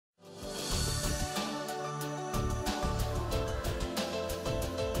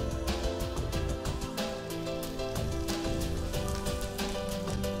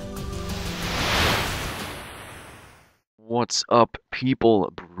What's up,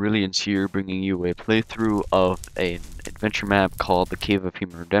 people? Brilliance here, bringing you a playthrough of an adventure map called The Cave of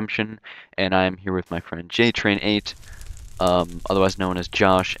Human Redemption, and I'm here with my friend JTrain8, otherwise known as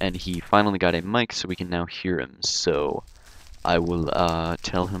Josh, and he finally got a mic so we can now hear him. So I will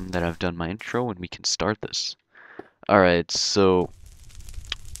tell him that I've done my intro and we can start this. Alright, so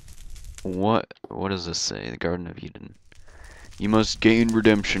what does this say? The Garden of Eden. You must gain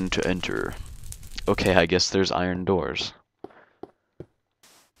redemption to enter. Okay, I guess there's iron doors.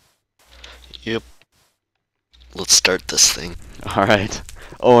 Yep. Let's start this thing. Alright.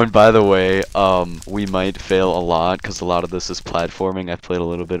 Oh, and by the way, we might fail a lot, because a lot of this is platforming. I've played a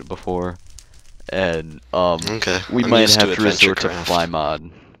little bit before. And, Okay. we I'm might used have to resort to Adventurecraft. fly mod.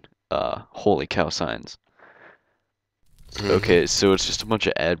 Holy cow signs. Mhm. Okay, so it's just a bunch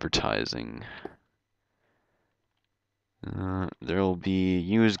of advertising. There'll be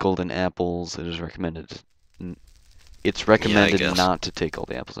used golden apples. It is recommended. It's recommended guess. not to take all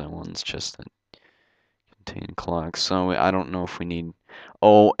the apples at once, just that contain clocks. So I don't know if we need.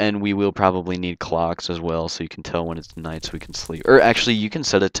 Oh, and we will probably need clocks as well, so you can tell when it's night, so we can sleep. Or actually, you can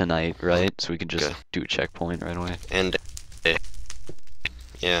set it to night, right? So we can just Okay. do a checkpoint right away. And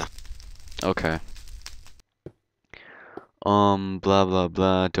yeah. Okay. Blah blah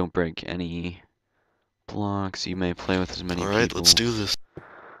blah. Don't break any blocks. You may play with as many All right, people. let's do this.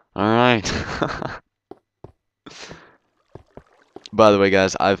 All right. By the way,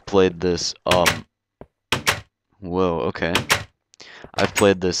 guys, I've played this. Whoa. Okay. I've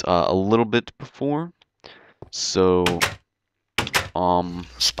played this a little bit before. So,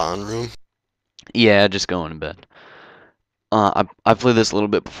 Spawn room. yeah, just going to bed. I've played this a little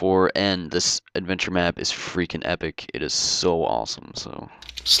bit before, and this adventure map is freaking epic. It is so awesome. So,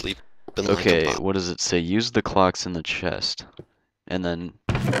 Sleep. Like okay, what does it say? Use the clocks in the chest, and then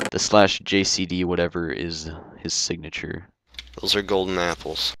the /JCD whatever is his signature. Those are golden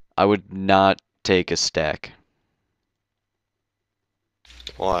apples. I would not take a stack.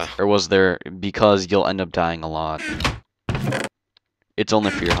 Why? Or was there? Because you'll end up dying a lot. It's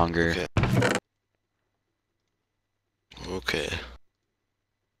only for your hunger. Okay. Okay.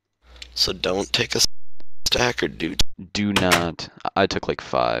 So don't take a stack or do. Do not. I took like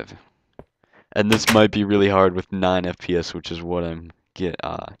 5. And this might be really hard with 9 FPS, which is what I'm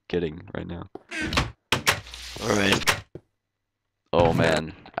getting right now. All right. Oh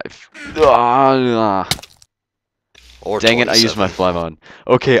man. Or Dang it, I used my 27. fly mod.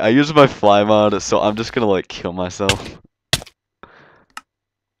 Okay, I used my fly mod, so I'm just gonna like kill myself.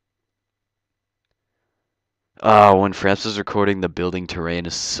 When Fraps is recording, the building terrain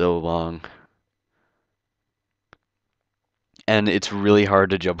is so long. And it's really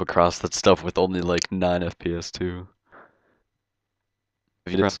hard to jump across that stuff with only like 9 FPS too.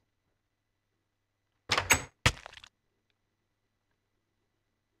 I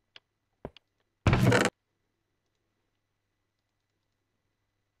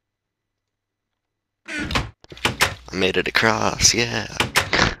made it across. Yeah.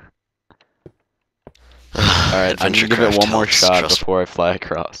 Alright, I need to give it one more helps, shot trust before I fly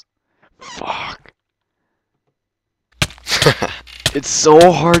across. Fuck. It's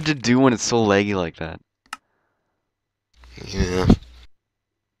so hard to do when it's so laggy like that. Yeah.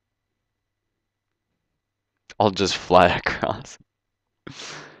 I'll just fly across.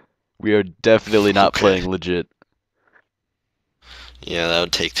 We are definitely not Okay. playing legit. Yeah, that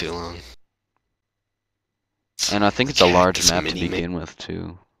would take too long. And I think it's a large Cactus map to mini-map. begin with,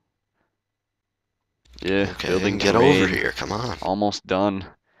 too. Yeah, Okay, building get terrain. over here, come on. Almost done.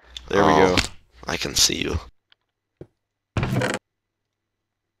 There we go. I can see you.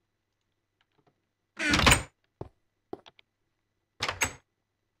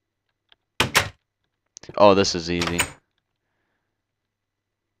 Oh, this is easy.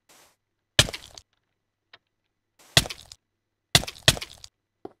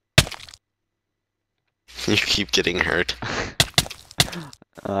 You keep getting hurt.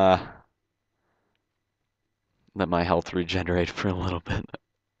 Let my health regenerate for a little bit.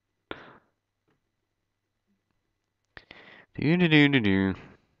 Do-do-do-do-do.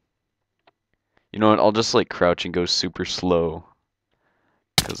 You know what? I'll just like crouch and go super slow.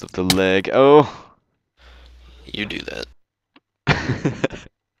 Because of the leg. Oh! You do that.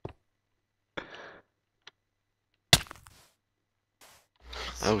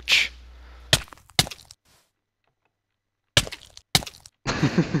 Ouch.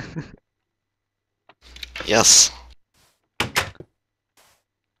 Yes.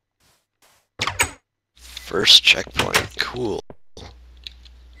 First checkpoint. Cool.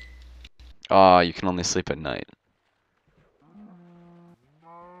 You can only sleep at night.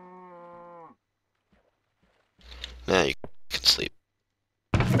 Now you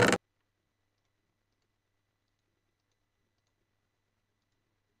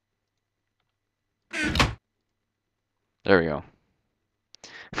There we go.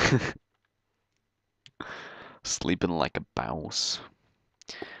 Sleeping like a mouse.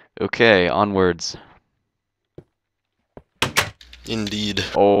 Okay, onwards. Indeed.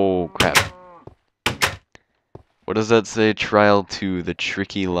 Oh, crap. What does that say? Trial 2, the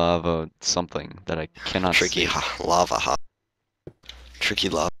tricky lava something that I cannot Tricky see. lava hot. Tricky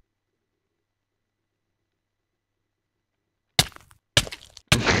lava.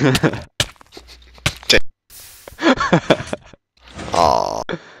 Aw.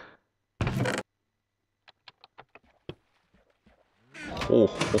 Ho,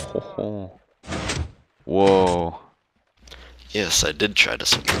 ho, ho, ho. Whoa. Yes, I did try to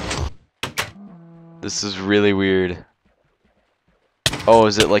swim. This is really weird. Oh,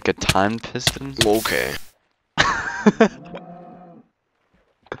 is it like a timed piston? Okay.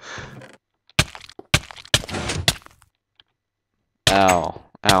 Ow.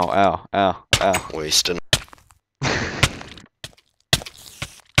 Ow, ow, ow, ow. Wasting.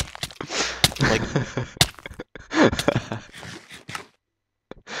 Like,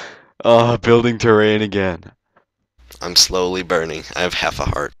 Oh, building terrain again. I'm slowly burning. I have half a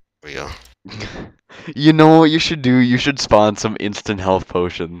heart. There we go. You know what you should do? You should spawn some instant health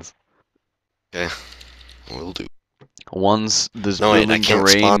potions. Okay. Will do. Once this No, wait, I building can't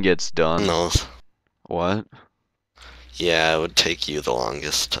terrain spawn gets done. those. What? Yeah, it would take you the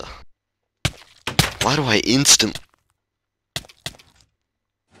longest to... Why do I instant...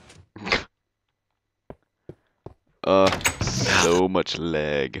 So much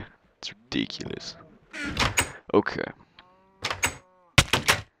lag. It's ridiculous. Okay.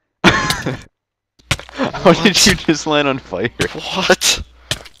 How did you just land on fire? What?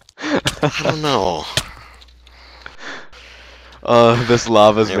 I don't know. This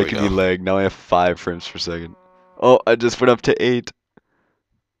lava's There we making me go. lag. Now I have 5 frames per second. Oh, I just went up to 8.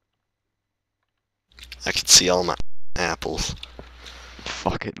 I can see all my apples.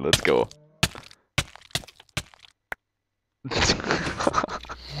 Fuck it, let's go.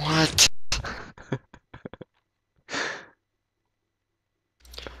 What?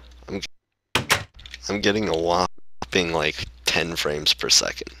 I'm getting a whopping like 10 frames per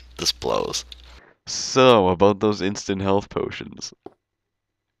second. This blows. So, about those instant health potions.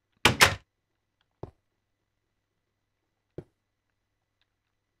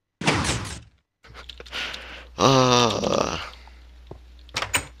 Uh,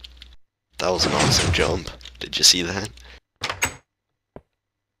 that was an awesome jump. Did you see that?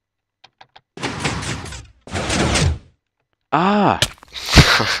 Ah!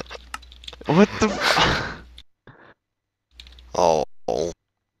 What the f- Oh.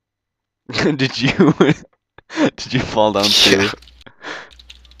 Did you did you fall down too? Yeah.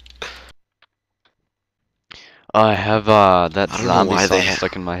 I have that I don't know zombie why they song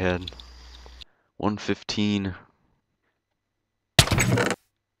stuck in my head. 115.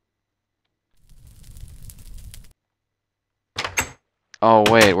 Oh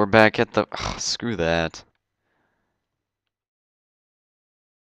wait, we're back at the screw that.